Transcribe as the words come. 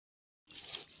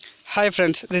Hi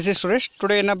friends, this is Suresh.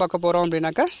 Today என்ன பார்க்க போறோம்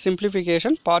அப்படினாக்க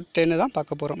simplification part 10 தான்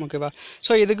பார்க்க போறோம். ஓகேவா?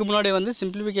 சோ இதுக்கு முன்னாடி வந்து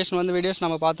simplification வந்து வீடியோஸ்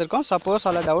நம்ம பார்த்திருக்கோம். சப்போஸ்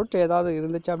அல்ல டவுட் ஏதாவது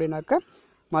இருந்துச்சு அப்படினாக்க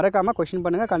மறக்காம क्वेश्चन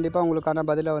பண்ணுங்க. கண்டிப்பா உங்களுக்கான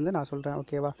பதிலை வந்து நான் சொல்றேன்.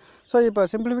 ஓகேவா? சோ இப்போ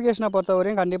simplification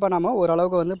பொறுத்தவரையும் கண்டிப்பா நாம ஒரு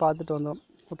அளவுக்கு வந்து பார்த்துட்டு வந்தோம்.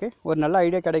 ஓகே, ஒரு நல்ல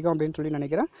ஐடியா கிடைக்கும் அப்படினு சொல்லி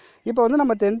நினைக்கிறேன். இப்போ வந்து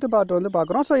நம்ம 10th பார்ட் வந்து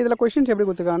பார்க்கறோம். சோ இதுல क्वेश्चंस எப்படி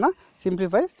கொடுத்திருக்காங்கன்னா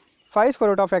simplify 5 square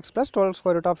root of x plus 12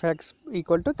 square root of x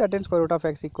equal to 13 square root of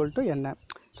x equal to என்ன.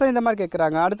 ஸோ இந்த மாதிரி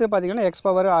கேட்குறாங்க. அடுத்து பார்த்தீங்கன்னா x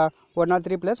power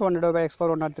 103 plus 1 divided by x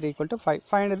power 103 equal to 5.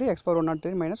 Find the x power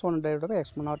 103 minus 1 divided by x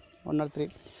 103.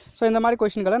 So இந்த மாதிரி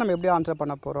கொஸ்டின்களை நம்ம எப்படி ஆன்சர்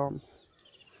பண்ண போகிறோம்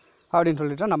அப்படின்னு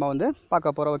சொல்லிட்டு நம்ம வந்து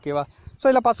பார்க்க போகிறோம். ஓகேவா? ஸோ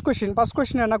இதில் ஃபஸ்ட்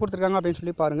கொஸ்டின் என்ன கொடுத்துருக்காங்க அப்படின்னு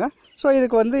சொல்லி பாருங்கள். ஸோ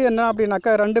இதுக்கு வந்து என்ன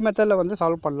அப்படின்னாக்கா ரெண்டு மெத்தடில் வந்து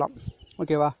சால்வ் பண்ணலாம்.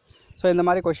 ஓகேவா? ஸோ இந்த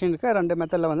மாதிரி கொஷினுக்கு ரெண்டு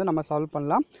மெத்தடில் வந்து நம்ம சால்வ்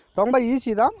பண்ணலாம். ரொம்ப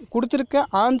ஈஸி தான். கொடுத்துருக்க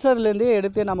ஆன்சர்லேருந்தே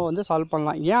எடுத்து நம்ம வந்து சால்வ்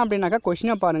பண்ணலாம். ஏன் அப்படின்னாக்கா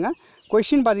கொஷினை பாருங்கள்.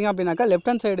 கொஷின் பார்த்திங்க அப்படின்னாக்கா left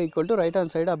hand side equal to right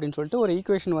hand side அப்படின்னு சொல்லிட்டு ஒரு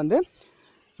ஈக்குவேஷன் வந்து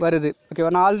வருது.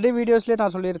 ஓகேவா? நான் ஆல்ரெடி வீடியோஸ்லேயே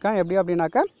நான் சொல்லியிருக்கேன். எப்படி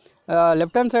அப்படின்னாக்கா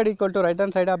left hand side equal to right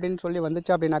hand side அப்படின்னு சொல்லி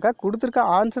வந்துச்சு அப்படின்னாக்கா கொடுத்துருக்க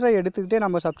ஆன்சரை எடுத்துக்கிட்டே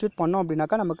நம்ம சப்ஸ்டியூட் பண்ணோம்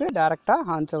அப்படின்னாக்கா நமக்கு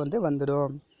டேரெக்டாக ஆன்சர் வந்து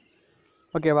வந்துடும்.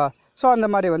 ஓகேவா? ஸோ அந்த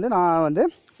மாதிரி வந்து நான் வந்து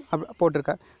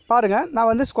போட்டிருக்கேன். பாருங்கள், நான்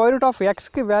வந்து ஸ்கொயர் ரூட் ஆஃப்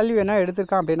எக்ஸ்க்கு வேல்யூ என்ன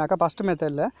எடுத்திருக்கேன் அப்படின்னாக்கா ஃபஸ்ட்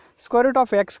மெத்தடில் ஸ்கொயர் ரூட்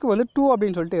ஆஃப் எக்ஸ்க்கு வந்து 2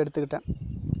 அப்படின்னு சொல்லிட்டு எடுத்துக்கிட்டேன்.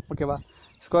 ஓகேவா?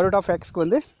 ஸ்கொயர் ரூட் ஆஃப் எக்ஸ்க்கு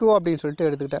வந்து 2 அப்படின்னு சொல்லிட்டு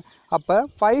எடுத்துக்கிட்டேன். அப்போ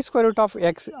 5 ஸ்கொயர் ரூட் ஆஃப்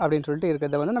எக்ஸ் அப்படின்னு சொல்லிட்டு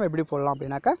இருக்கிறத வந்து நம்ம எப்படி போடலாம்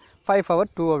அப்படின்னாக்கா 5 power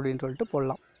 2 அப்படின்னு சொல்லிட்டு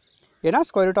போடலாம். ஏன்னா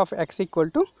square root of X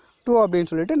equal to 2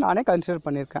 அப்படின்னு சொல்லிட்டு நானே கன்சிடர்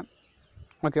பண்ணியிருக்கேன்.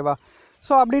 ஓகேவா?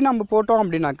 ஸோ அப்படி நம்ம போட்டோம்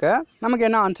அப்படின்னாக்கா நமக்கு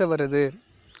என்ன ஆன்சர் வருது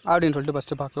அப்படின்னு சொல்லிட்டு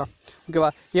ஃபஸ்ட்டு பார்க்கலாம். ஓகேவா?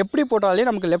 எப்படி போட்டாலே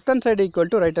நமக்கு left hand side equal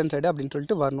to right hand side அப்படின்னு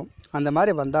சொல்லிட்டு வரணும். அந்த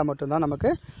மாதிரி வந்தால் மட்டும்தான் நமக்கு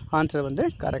ஆன்சர் வந்து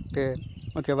கரெக்டு.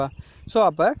 ஓகேவா? ஸோ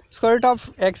அப்போ ஸ்கொயர் ரூட் ஆஃப்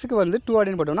எக்ஸுக்கு வந்து 2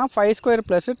 அப்படின்னு போட்டோம்னா 5 square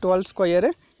plus 12 square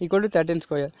equal to 13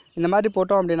 square. இந்த மாதிரி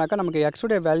போட்டோம் அப்படின்னாக்கா நமக்கு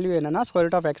எக்ஸுடைய வேல்யூ என்னென்னா square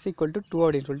root of X equal to 2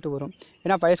 அப்படின்னு சொல்லிட்டு வரும்.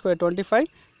 ஏன்னா 5 ஸ்கொயர் 25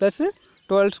 ப்ளஸ்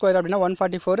 12 ஸ்கொயர் அப்படின்னா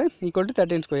 144 ஈக்குவல் டு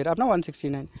 13 ஸ்கொயர் அப்படின்னா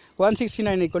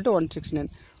 169 equal to 169.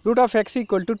 Root of X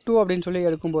equal to 2 அப்படின்னு சொல்லி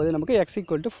எடுக்கும்போது நமக்கு எக்ஸ்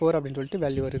ஈக்குவல் டு 4 அப்படின்னு சொல்லிட்டு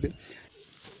வேல்யூ வருது.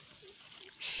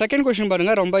 செகண்ட் கொஸ்டின்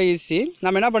பாருங்கள், ரொம்ப ஈஸி.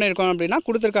 நம்ம என்ன பண்ணியிருக்கோம் அப்படின்னா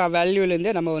கொடுத்துருக்க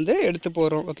வேல்யூலேருந்தே நம்ம வந்து எடுத்து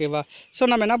போகிறோம். ஓகேவா? ஸோ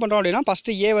நம்ம என்ன பண்ணுறோம் அப்படின்னா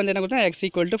ஃபஸ்ட்டு ஏ வந்து என்ன கொடுத்தா எக்ஸ்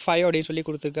ஈக்குவல் டு 5 அப்படின்னு சொல்லி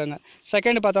கொடுத்துருக்காங்க.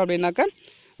 செகண்ட் பார்த்தோம் அப்படின்னாக்கா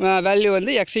வேல்யூ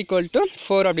வந்து எக்ஸ் ஈக்குவல் டு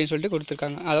 4 அப்படின்னு சொல்லிட்டு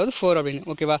கொடுத்துருக்காங்க. அதாவது 4 அப்படின்னு.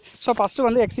 ஓகேவா? ஸோ ஃபஸ்ட்டு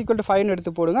வந்து எக்ஸ் ஈக்குவல் டு 5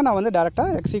 எடுத்து போடுங்க. நான் வந்து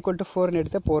டேரெக்டாக எக்ஸ் ஈக்குவல் டு 4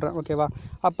 எடுத்து போடுறேன். ஓகேவா?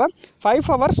 அப்போ 5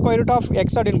 power square root of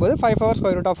X அப்படின் போது 5 power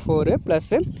square root of 4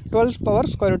 plus 12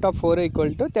 power square root of 4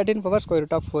 equal to 13 power square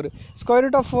root of 4. Square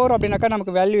root of 4 அப்படின்னாக்கா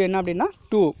நமக்கு வேல்யூ என்ன அப்படின்னா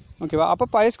 2. ஓகேவா? அப்போ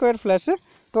 5 square plus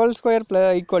 12 square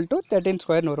equal to 13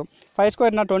 ஸ்கொயர்னு வரும். 5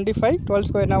 ஸ்கொயர்னா 25, 12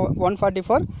 ஸ்கொயர்னா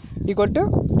 144 ஈக்குவல் டு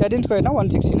 13 ஸ்கொயர்னா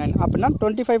 169. அப்படின்னா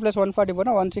 25 ப்ளஸ்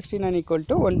 144 169 ஈக்குவல்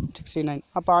டு 169.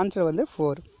 அப்போ ஆன்சர் வந்து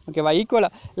 4. ஓகேவா?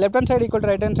 ஈக்குவலாக left hand side equal to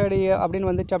right hand side அப்படின்னு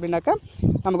வந்துச்சு அப்படின்னாக்கா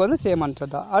நமக்கு வந்து சேம்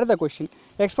ஆன்சர் தான். அடுத்த question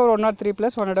x power 103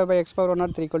 plus 1 divided by x power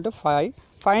 103 equal to 5.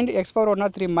 Find x power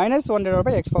 103 minus 1 divided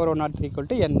by x power 103 equal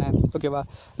to என்ன. ஓகேவா?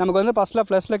 நமக்கு வந்து ஃபஸ்ட்டில்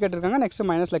ப்ளஸில் கேட்டிருக்காங்க, நெக்ஸ்ட்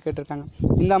மைனஸில் கேட்டிருக்காங்க.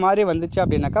 இந்த மாதிரி வந்துச்சு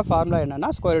அப்படின்னாக்கா ஃபார்முலா என்னென்னா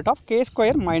square root of K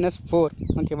square minus 4.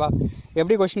 ஓகேவா?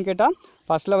 எப்படி கொஸ்டின் கேட்டால்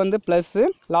ஃபஸ்ட்டில் வந்து ப்ளஸ்ஸு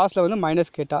லாஸ்ட்டில் வந்து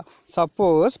மைனஸ் கேட்டால்,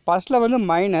 சப்போஸ் ஃபஸ்ட்டில் வந்து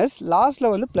மைனஸ்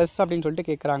லாஸ்ட்டில் வந்து ப்ளஸ் அப்படின்னு சொல்லிட்டு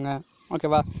கேட்குறாங்க.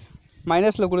 ஓகேவா?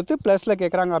 மைனஸில் கொடுத்து ப்ளஸில்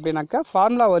கேட்குறாங்க அப்படின்னாக்கா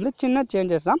ஃபார்முலா வந்து சின்ன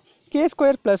சேஞ்சஸ் தான். கே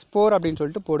ஸ்கொயர் ப்ளஸ் 4 அப்படின்னு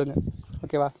சொல்லிட்டு போடுங்க.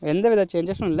 ஓகேவா? எந்த வித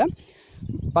சேஞ்சஸும் இல்லை.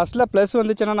 ஃபஸ்ட்டில் ப்ளஸ்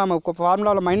வந்துச்சுன்னா நம்ம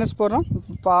ஃபார்முலாவில் மைனஸ் போடுறோம்.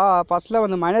 ஃபஸ்ட்டில்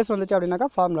வந்து மைனஸ் வந்துச்சு அப்படின்னாக்கா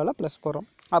ஃபார்முலாவில் ப்ளஸ் போடுறோம்.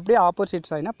 அப்படியே ஆப்போசிட்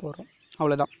சைனாக போடுறோம்.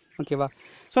 அவ்வளோதான். ஓகேவா?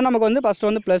 ஸோ நமக்கு வந்து ஃபஸ்ட்டு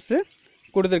வந்து ப்ளஸ்ஸு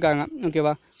கொடுத்துருக்காங்க.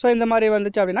 ஓகேவா? ஸோ இந்த மாதிரி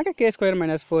வந்துச்சு அப்படின்னாக்கா கே ஸ்கொயர்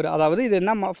மைனஸ் 4. அதாவது இது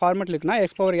என்ன ஃபார்மெட்டில் இருக்குன்னா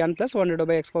X power n plus 1 divided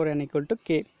by x power n equal to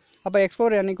k. அப்போ x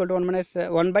power n equal to 1 minus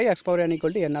 1 by x power n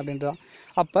equal to n அப்படின்றது.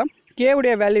 அப்போ k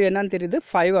உடைய வேல்யூ என்னன்னு தெரியுது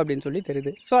 5 அப்படின்னு சொல்லி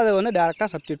தெரியுது. ஸோ அதை வந்து டேரெக்டாக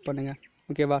சப்ஸ்டியூட் பண்ணுங்கள்.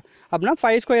 ஓகேவா? அப்படின்னா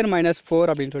 5 ஸ்கொயர் மைனஸ் 4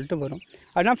 அப்படின்னு சொல்லிட்டு வரும்.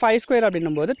 அப்படின்னா 5 ஸ்கொயர்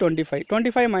அப்படின்னும் போது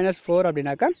 25 மைனஸ் 4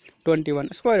 அப்படின்னாக்கா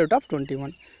 21 ஸ்கொயர் ரூட் ஆஃப்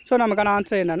 21. ஸோ நமக்கான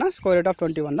ஆன்சர் என்னென்னா ஸ்கொயர் ரூட் ஆஃப்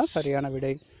 21 தான் சரியான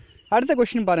விடை. அடுத்த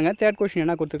கொஸ்டின் பாருங்கள். தேர்ட் கொஸ்டின்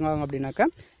என்ன கொடுத்துருக்காங்க அப்படின்னாக்கா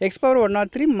x power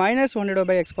 103 minus 1 divided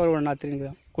by x power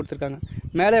 103 கொடுத்துருக்காங்க.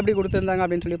 மேலே எப்படி கொடுத்துருந்தாங்க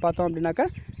அப்படின்னு சொல்லி பார்த்தோம் அப்படின்னாக்கா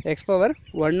x power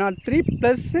 103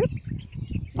 ப்ளஸ்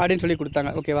அப்படின்னு சொல்லி கொடுத்தாங்க.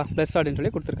 ஓகேவா? ப்ளஸ் அப்படின்னு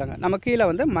சொல்லி கொடுத்துருக்காங்க. நம்ம கீழே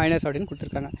வந்து மைனஸ் அப்படின்னு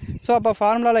கொடுத்துருக்காங்க. ஸோ அப்போ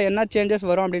ஃபார்முலாவில் என்ன சேஞ்சஸ்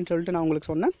வரும் அப்படின்னு சொல்லிட்டு நான் உங்களுக்கு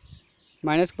சொன்னேன்.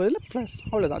 மைனஸ்க்கு பதில் ப்ளஸ்.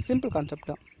 அவ்வளோதான். சிம்பிள் கான்செப்ட்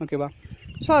தான். ஓகேவா?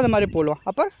 ஸோ அது மாதிரி போடுவோம்.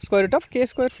 அப்போ square root of K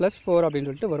square plus 4 அப்படின்னு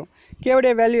சொல்லிட்டு வரும்.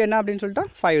 கேவுடைய வேல்யூ என்ன அப்படின்னு சொல்லிட்டா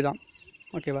 5 தான்.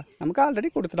 ஓகேவா? நமக்கு ஆல்ரெடி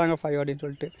கொடுத்துட்டாங்க 5 அப்படின்னு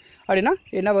சொல்லிட்டு. அப்படின்னா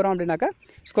என்ன வரும் அப்படின்னாக்கா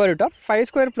square root of 5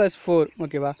 square plus 4.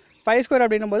 ஓகேவா? 5 ஸ்கொயர்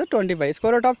அப்படின்னும் போது 25.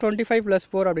 ஸ்கொயர் ரூட் ஆஃப் 25 ப்ளஸ்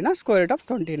 4 அப்படின்னா ஸ்கொயர் ரூட் ஆஃப்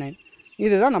 29.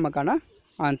 இதுதான் நமக்கான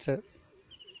ஆன்சர்.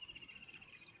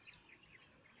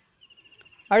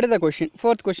 அடுத்த கொஷின்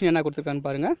 4th கொஷின் என்ன கொடுத்துருக்கான்னு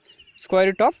பாருங்கள். Square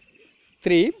root of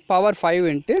 3 power 5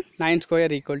 into 9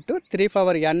 square equal to 3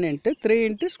 power n into 3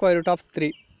 into square root of 3.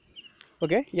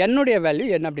 Okay, என்னுடைய வேல்யூ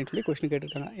என்ன அப்படின்னு சொல்லி கொஸ்டின்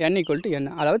கேட்டிருக்காங்க. n equal to n,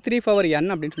 அதாவது 3 power n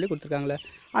அப்படின்னு சொல்லி கொடுத்துருக்காங்களே,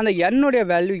 அந்த என்னுடைய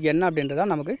வேல்யூ என்ன அப்படின்றதா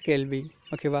நமக்கு கேள்வி.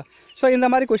 ஓகேவா? ஸோ இந்த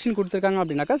மாதிரி கொஸ்டின் கொடுத்துருக்காங்க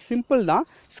அப்படின்னாக்கா சிம்பிள் தான்.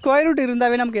 ஸ்கொயர் ரூட்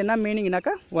இருந்தாவே நமக்கு என்ன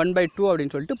மீனிங்னாக்கா 1/2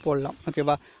 அப்படின்னு சொல்லிட்டு போடலாம்.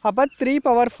 ஓகேவா? அப்போ 3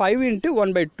 power 5 into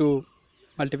 1/2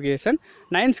 மல்டிபிகேஷன்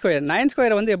 9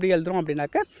 ஸ்கொயரை வந்து எப்படி எழுதுறோம்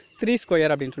அப்படின்னாக்கா 3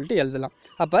 ஸ்கொயர் அப்படின்னு சொல்லிட்டு எழுதலாம்.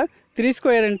 அப்போ 3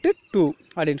 ஸ்கொயர் இன்ட்டு 2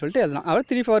 அப்படின்னு சொல்லிட்டு எழுதலாம். அதாவது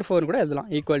 3 power 4 கூட எழுதலாம்.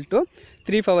 Equal to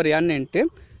 3 power n into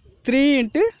 3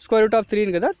 into square root of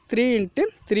 3ங்கிறதா 3 into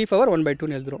 3 power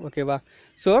 1/2ன்னு எழுதுறோம். ஓகேவா?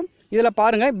 ஸோ இதில்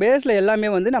பாருங்கள், பேஸில் எல்லாமே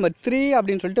வந்து நம்ம 3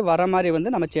 அப்படின்னு சொல்லிட்டு வர மாதிரி வந்து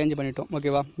நம்ம சேஞ்ச் பண்ணிட்டோம்.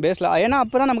 ஓகேவா? பேஸில் ஏன்னா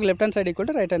அப்போ தான் நமக்கு left hand side equal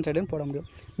to right hand சைடுன்னு போட முடியும்.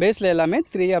 பேஸில் எல்லாமே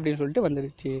 3 அப்படின்னு சொல்லிட்டு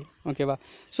வந்துருச்சு. ஓகேவா?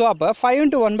 ஸோ அப்போ 5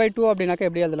 into 1/2 அப்படின்னாக்கா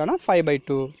எப்படி எழுதலாம்னா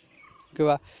 5/2.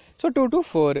 ஓகேவா? So 2 to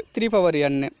 4 3 power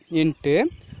n into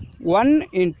 1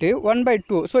 into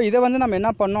 1/2. So இதை வந்து நம்ம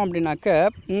என்ன பண்ணோம் அப்படின்னாக்க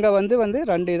இங்கே வந்து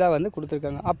 2 இதாக வந்து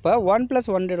கொடுத்துருக்காங்க. அப்போ 1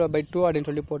 + 1/2 அப்படின்னு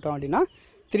சொல்லி போட்டோம் அப்படின்னா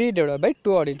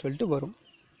 3/2 அப்படின்னு சொல்லிட்டு வரும்.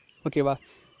 ஓகேவா?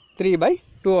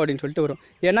 3/2 அப்படின்னு சொல்லிட்டு வரும்.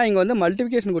 ஏன்னா இங்கே வந்து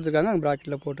மல்டிபிகேஷன் கொடுத்துருக்காங்க, அங்கே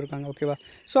ப்ராக்கெட்டில் போட்டிருக்காங்க. ஓகேவா?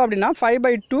 ஸோ அப்படின்னா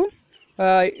 5/2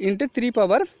 இன்ட்டு 3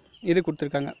 power இது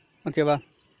கொடுத்துருக்காங்க. ஓகேவா?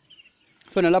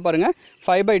 ஸோ நல்லா பாருங்கள்,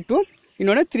 5/2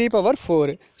 இன்னொன்று 3 power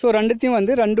 4. ஸோ ரெண்டுத்தையும்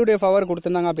வந்து 2 பவர்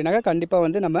கொடுத்துருந்தாங்க அப்படின்னாக்கா கண்டிப்பாக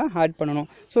வந்து நம்ம ஆட் பண்ணணும்.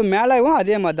 ஸோ மேலேயும்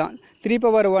அதே மாதிரி தான் 3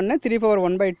 power 1 3 power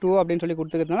 1/2 அப்படின்னு சொல்லி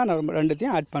கொடுத்துக்கிறதுனால நம்ம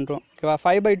ரெண்டுத்தையும் ஆட் பண்ணுறோம். ஓகேவா?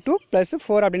 5/2 +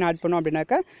 4 அப்படின்னு ஆட் பண்ணோம்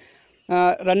அப்படின்னாக்கா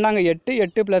 2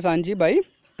 8 +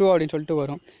 5/2 அப்படின்னு சொல்லிட்டு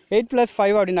வரும். 8 +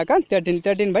 5 அப்படின்னாக்கா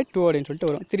 13/2 அப்படின்னு சொல்லிட்டு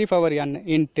வரும். 3 power n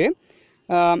இன்ட்டு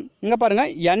இங்கே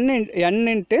பாருங்கள் n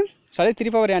into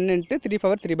 3 power n into 3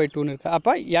 power 3/2ன்னு இருக்குது.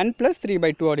 அப்போ n +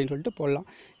 3/2 அப்படின்னு சொல்லிட்டு போடலாம்.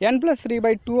 n +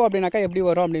 3/2 அப்படின்னாக்கா எப்படி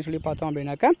வரும் அப்படின்னு சொல்லி பார்த்தோம்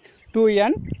அப்படின்னாக்கா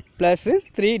 2n +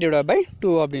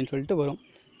 3/2 அப்படின்னு சொல்லிட்டு வரும்.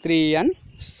 2n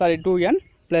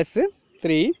 +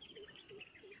 3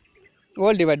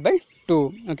 whole divided by 2.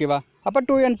 ஓகேவா? அப்போ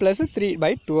 2n +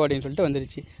 3/2 அப்படின்னு சொல்லிட்டு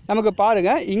வந்துருச்சு. நமக்கு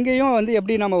பாருங்கள், இங்கேயும் வந்து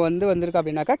எப்படி நம்ம வந்திருக்கு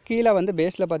அப்படின்னாக்கா கீழே வந்து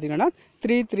பேஸில் பார்த்தீங்கன்னா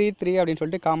 3 3 3 அப்படின்னு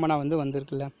சொல்லிட்டு காமனாக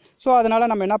வந்திருக்குல்ல. ஸோ அதனால்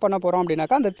நம்ம என்ன பண்ண போகிறோம்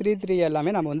அப்படின்னாக்கா அந்த 3 3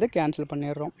 எல்லாமே நம்ம வந்து கேன்சல்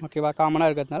பண்ணிடுறோம். ஓகேவா? காமனாக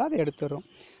இருக்கிறதுனால அதை எடுத்துடுறோம்.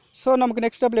 ஸோ நமக்கு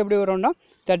நெக்ஸ்ட் ஸ்டெப்பில் எப்படி வரும்னா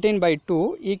 13/2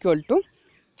 ஈக்குவல் டு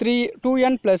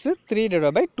 2n +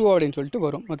 3/2 அப்படின்னு சொல்லிட்டு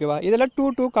வரும். ஓகேவா? இதில்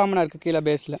 2 காமனாக இருக்குது கீழே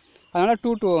பேஸில், அதனால்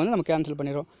 2 வந்து நம்ம கேன்சல்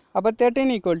பண்ணிடுறோம். அப்போ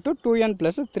 13 = 2n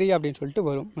 + 3 அப்படின்னு சொல்லிட்டு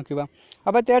வரும். ஓகேவா?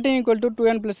 அப்போ 13 =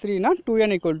 2n + 3னா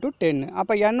 2n = 10.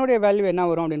 அப்போ என்னுடைய வேல்யூ என்ன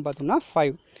வரும் அப்படின்னு பார்த்தோம்னா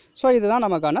 5. ஸோ இதுதான்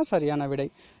நமக்கான சரியான விடை.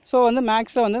 ஸோ வந்து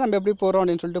மேக்ஸை வந்து நம்ம எப்படி போகிறோம்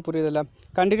அப்படின்னு சொல்லிட்டு புரியுதில்ல.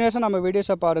 கண்டினியூஸாக நம்ம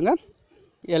வீடியோஸை பாருங்கள்.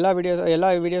 எல்லா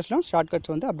வீடியோஸ்லையும்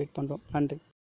ஷார்ட்கட்ஸ் வந்து அப்டேட் பண்ணுறோம். நன்றி.